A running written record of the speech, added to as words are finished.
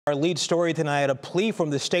Our lead story tonight, a plea from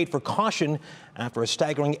the state for caution after a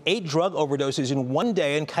staggering 8 drug overdoses in one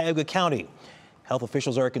day in Cuyahoga County. Health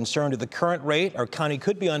officials are concerned at the current rate. Our county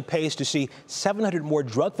could be on pace to see 700 more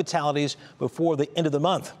drug fatalities before the end of the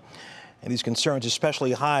month. And these concerns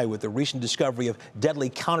especially high with the recent discovery of deadly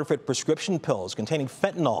counterfeit prescription pills containing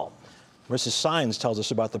fentanyl. Marissa Sines tells us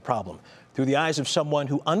about the problem through the eyes of someone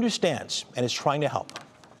who understands and is trying to help.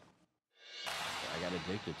 I got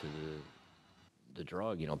addicted to the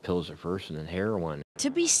drug, pills at first and then heroine.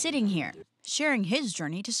 To be sitting here, sharing his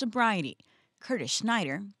journey to sobriety, Curtis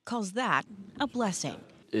Schneider calls that a blessing.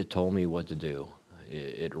 It told me what to do.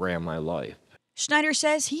 It ran my life. Schneider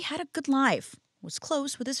says he had a good life, was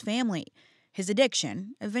close with his family. His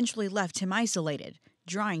addiction eventually left him isolated,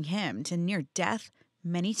 drawing him to near death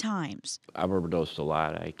many times. I've overdosed a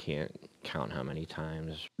lot. I can't count how many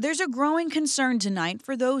times. There's a growing concern tonight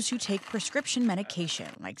for those who take prescription medication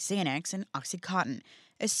like Xanax and Oxycontin,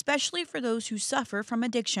 especially for those who suffer from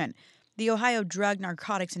addiction. The Ohio Drug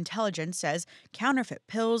Narcotics Intelligence says counterfeit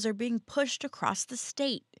pills are being pushed across the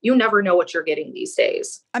state. You never know what you're getting these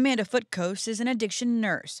days. Amanda Footcoast is an addiction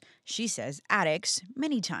nurse. She says addicts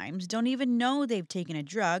many times don't even know they've taken a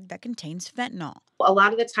drug that contains fentanyl. A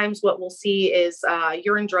lot of the times what we'll see is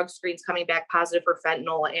urine drug screens coming back positive for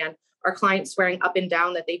fentanyl and our clients swearing up and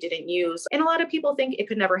down that they didn't use. And a lot of people think it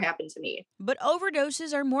could never happen to me. But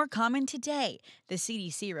overdoses are more common today. The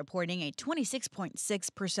CDC reporting a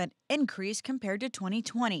 26.6% increase compared to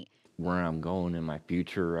 2020. Where I'm going in my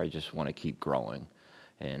future, I just want to keep growing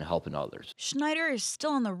and helping others. Schneider is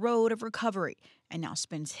still on the road of recovery and now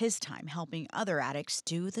spends his time helping other addicts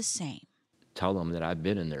do the same. Tell them that I've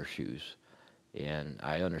been in their shoes and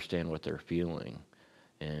I understand what they're feeling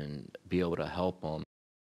and be able to help them.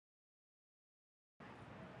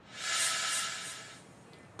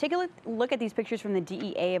 Take a look at these pictures from the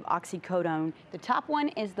DEA of oxycodone. The top one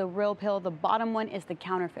is the real pill, the bottom one is the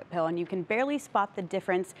counterfeit pill, and you can barely spot the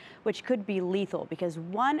difference, which could be lethal because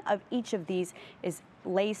one of each of these is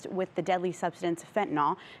laced with the deadly substance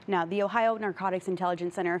fentanyl. Now, the Ohio Narcotics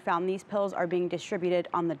Intelligence Center found these pills are being distributed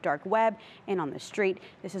on the dark web and on the street.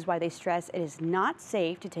 This is why they stress it is not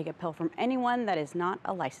safe to take a pill from anyone that is not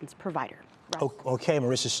a licensed provider. Okay,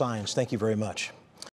 Marissa Sines, thank you very much.